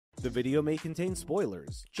The video may contain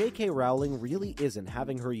spoilers. J.K. Rowling really isn't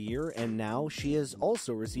having her year, and now she has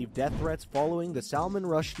also received death threats following the Salman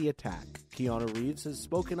Rushdie attack. Keanu Reeves has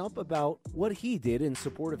spoken up about what he did in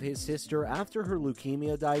support of his sister after her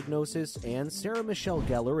leukemia diagnosis, and Sarah Michelle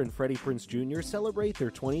Gellar and Freddie Prinze Jr. celebrate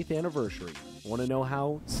their 20th anniversary. Want to know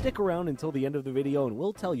how? Stick around until the end of the video and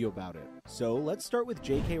we'll tell you about it. So let's start with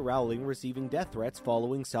J.K. Rowling receiving death threats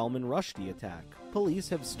following Salman Rushdie attack. Police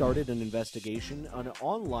have started an investigation. An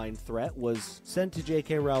online threat was sent to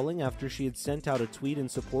J.K. Rowling after she had sent out a tweet in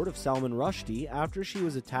support of Salman Rushdie after she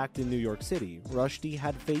was attacked in New York City. Rushdie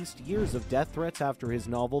had faced years of death threats after his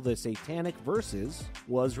novel The Satanic Verses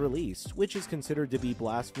was released, which is considered to be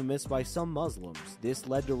blasphemous by some Muslims. This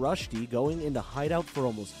led to Rushdie going into hideout for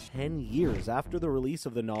almost 10 years after the release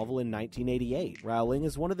of the novel in 1988. Rowling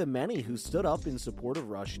is one of the many who stood up in support of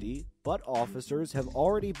Rushdie, but officers have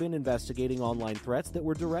already been investigating online threats that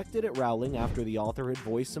were directed at Rowling after the author had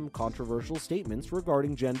voiced some controversial statements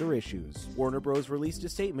regarding gender issues. Warner Bros. Released a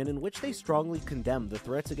statement in which they strongly condemned the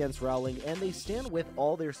threats against Rowling, and they stand with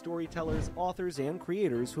all their storytellers, authors, and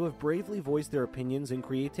creators who have bravely voiced their opinions and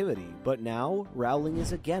creativity. But now, Rowling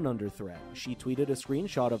is again under threat. She tweeted a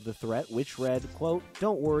screenshot of the threat which read, quote,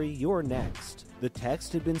 "Don't worry, you're next." The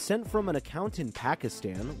text had been sent from an account in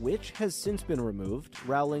Pakistan, which has since been removed.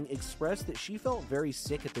 Rowling expressed that she felt very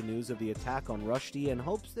sick at the news of the attack on Rushdie and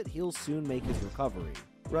hopes that he'll soon make his recovery.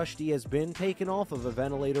 Rushdie has been taken off of a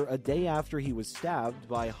ventilator a day after he was stabbed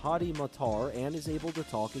by Hadi Matar and is able to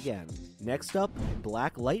talk again. Next up,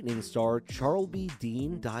 Black Lightning star Charles B.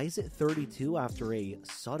 Dean dies at 32 after a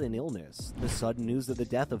sudden illness. The sudden news of the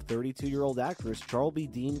death of 32-year-old actress Charles B.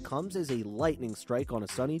 Dean comes as a lightning strike on a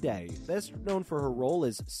sunny day. Best known for her role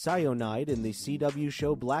as Cyanide in the CW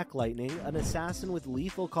show Black Lightning, an assassin with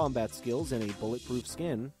lethal combat skills and a bulletproof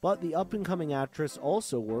skin. But the up-and-coming actress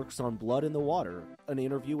also works on Blood in the Water, an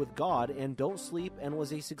interview with God, and Don't Sleep, and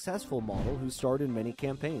was a successful model who starred in many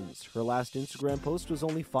campaigns. Her last Instagram post was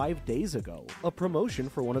only 5 days ago, a promotion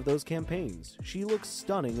for one of those campaigns. She looks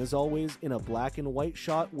stunning as always in a black and white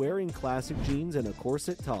shot wearing classic jeans and a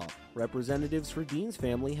corset top. Representatives for Dean's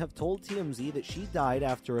family have told TMZ that she died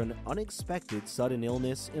after an unexpected sudden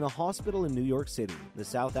illness in a hospital in New York City. The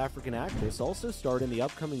South African actress also starred in the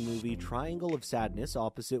upcoming movie Triangle of Sadness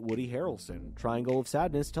opposite Woody Harrelson. Triangle of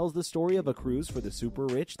Sadness tells the story of a cruise for the super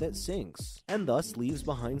rich that sinks, and thus leaves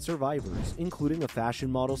behind survivors, including a fashion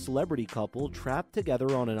model celebrity couple trapped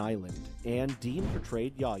together on an island, and Dean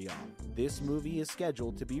portrayed Yaya. This movie is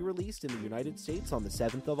scheduled to be released in the United States on the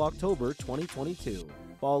 7th of October, 2022.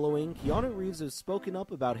 Following, Keanu Reeves has spoken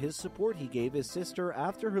up about his support he gave his sister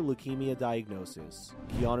after her leukemia diagnosis.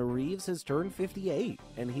 Keanu Reeves has turned 58,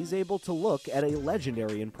 and he's able to look at a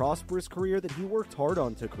legendary and prosperous career that he worked hard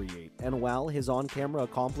on to create. And while his on-camera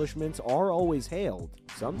accomplishments are always hailed,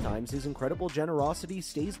 sometimes his incredible generosity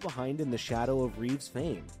stays behind in the shadow of Reeves'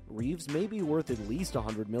 fame. Reeves may be worth at least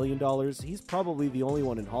 $100 million. He's probably the only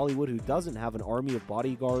one in Hollywood who doesn't have an army of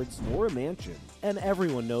bodyguards or a mansion. And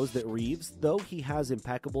everyone knows that Reeves, though he has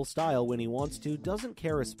impeccable style when he wants to, doesn't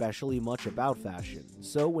care especially much about fashion.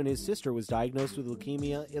 So when his sister was diagnosed with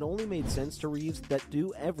leukemia, it only made sense to Reeves that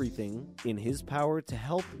do everything in his power to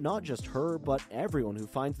help not just her, but everyone who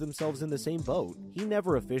finds themselves in the same boat. He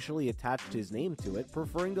never officially attached his name to it,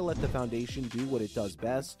 preferring to let the foundation do what it does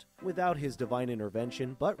best without his divine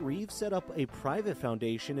intervention, but Reeves set up a private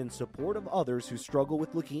foundation in support of others who struggle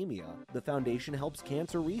with leukemia. The foundation helps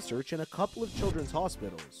cancer research in a couple of children's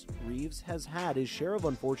hospitals. Reeves has had his share of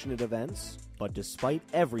unfortunate events, but despite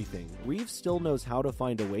everything, Reeves still knows how to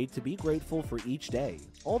find a way to be grateful for each day.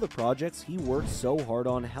 All the projects he worked so hard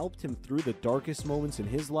on helped him through the darkest moments in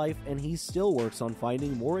his life, and he still works on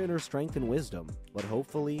finding more inner strength and wisdom. But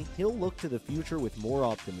hopefully, he'll look to the future with more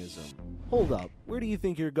optimism. Hold up, where do you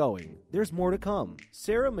think you're going? There's more to come.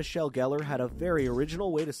 Sarah Michelle Gellar had a very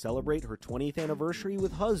original way to celebrate her 20th anniversary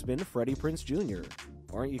with husband Freddie Prinze Jr.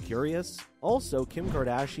 Aren't you curious? Also, Kim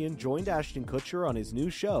Kardashian joined Ashton Kutcher on his new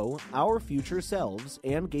show, Our Future Selves,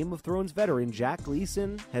 and Game of Thrones veteran Jack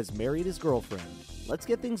Gleason has married his girlfriend. Let's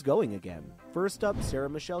get things going again. First up, Sarah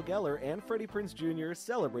Michelle Gellar and Freddie Prinze Jr.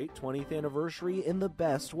 celebrate 20th anniversary in the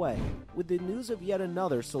best way, with the news of yet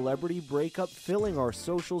another celebrity breakup filling our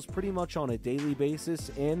socials pretty much on a daily basis.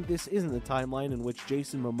 And this isn't the timeline in which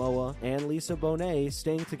Jason Momoa and Lisa Bonet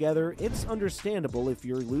staying together. It's understandable if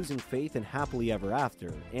you're losing faith in happily ever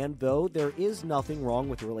after. And though there is nothing wrong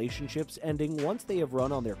with relationships ending once they have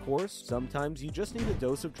run on their course, sometimes you just need a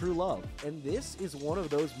dose of true love. And this is one of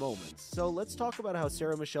those moments. So let's talk about how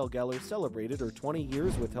Sarah Michelle Gellar celebrated celebrated her 20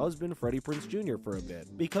 years with husband Freddie Prinze Jr. for a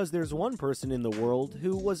bit. Because there's one person in the world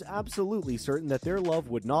who was absolutely certain that their love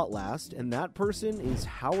would not last, and that person is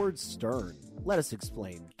Howard Stern. Let us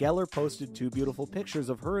explain. Geller posted 2 beautiful pictures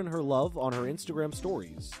of her and her love on her Instagram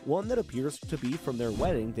stories. One that appears to be from their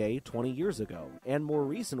wedding day 20 years ago, and more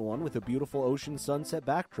recent one with a beautiful ocean sunset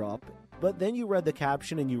backdrop. But then you read the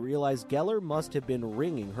caption and you realize Geller must have been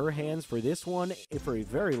wringing her hands for this one for a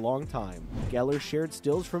very long time. Geller shared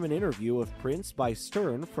stills from an interview of Prince by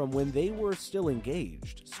Stern from when they were still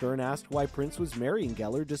engaged. Stern asked why Prince was marrying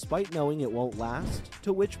Geller despite knowing it won't last,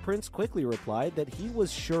 to which Prince quickly replied that he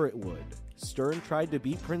was sure it would. Stern tried to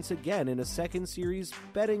beat Prince again in a second series,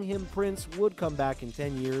 betting him Prince would come back in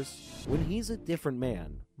 10 years when he's a different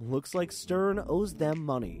man. Looks like Stern owes them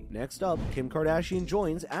money. Next up, Kim Kardashian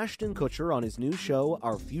joins Ashton Kutcher on his new show,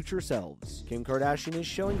 Our Future Selves. Kim Kardashian is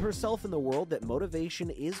showing herself in the world that motivation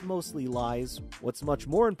is mostly lies. What's much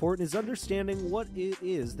more important is understanding what it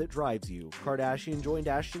is that drives you. Kardashian joined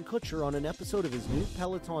Ashton Kutcher on an episode of his new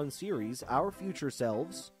Peloton series, Our Future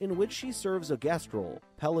Selves, in which she serves a guest role.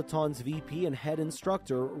 Peloton's VP and head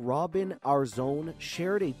instructor, Robin Arzón,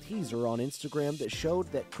 shared a teaser on Instagram that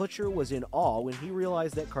showed that Kutcher was in awe when he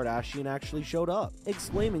realized that Kardashian actually showed up,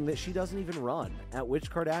 exclaiming that she doesn't even run, at which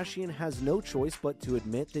Kardashian has no choice but to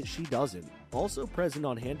admit that she doesn't. Also present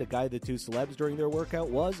on hand to guide the 2 celebs during their workout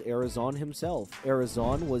was Arzón himself.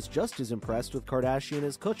 Arzón was just as impressed with Kardashian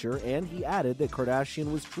as Kutcher, and he added that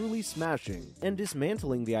Kardashian was truly smashing and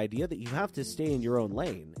dismantling the idea that you have to stay in your own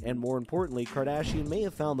lane, and more importantly, Kardashian may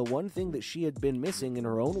have found the one thing that she had been missing in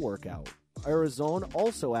her own workout. Arzón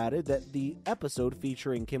also added that the episode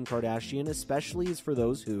featuring Kim Kardashian especially is for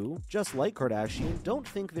those who, just like Kardashian, don't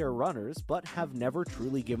think they're runners but have never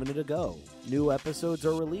truly given it a go. New episodes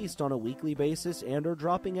are released on a weekly basis and are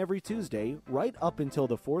dropping every Tuesday, right up until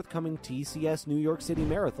the forthcoming TCS New York City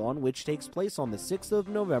Marathon, which takes place on the 6th of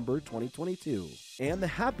November 2022. And the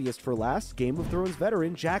happiest for last, Game of Thrones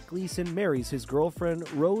veteran Jack Gleeson marries his girlfriend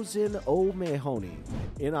Roisin O'Mahony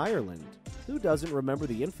in Ireland. Who doesn't remember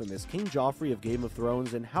the infamous King Joffrey of Game of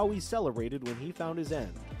Thrones and how he celebrated when he found his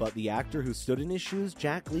end? But the actor who stood in his shoes,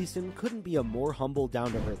 Jack Gleeson, couldn't be a more humble,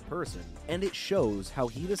 down-to-earth person. And it shows how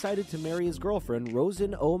he decided to marry his girlfriend,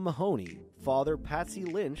 Roisin O'Mahony. Father Patsy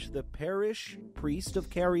Lynch, the parish priest of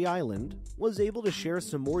Carey Island, was able to share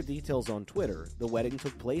some more details on Twitter. The wedding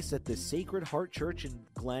took place at the Sacred Heart Church in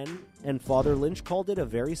Glen, and Father Lynch called it a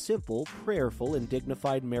very simple, prayerful, and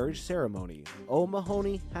dignified marriage ceremony.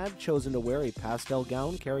 O'Mahony had chosen to wear a pastel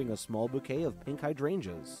gown carrying a small bouquet of pink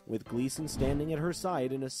hydrangeas, with Gleeson standing at her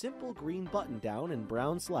side in a simple green button-down and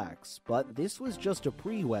brown slacks. But this was just a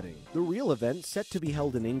pre-wedding. The real event, set to be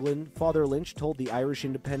held in England, Father Lynch told the Irish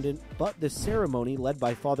Independent, but the ceremony, led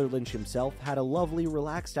by Father Lynch himself, had a lovely,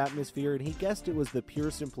 relaxed atmosphere, and he guessed it was the pure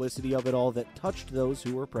simplicity of it all that touched those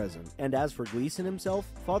who were present. And as for Gleeson himself,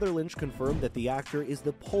 Father Lynch confirmed that the actor is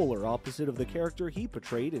the polar opposite of the character he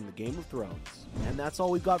portrayed in the Game of Thrones. And that's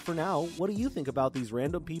all we've got for now. What do you think about these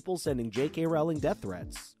random people sending J.K. Rowling death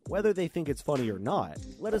threats? Whether they think it's funny or not,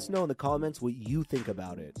 let us know in the comments what you think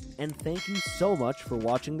about it. And thank you so much for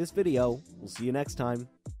watching this video. We'll see you next time.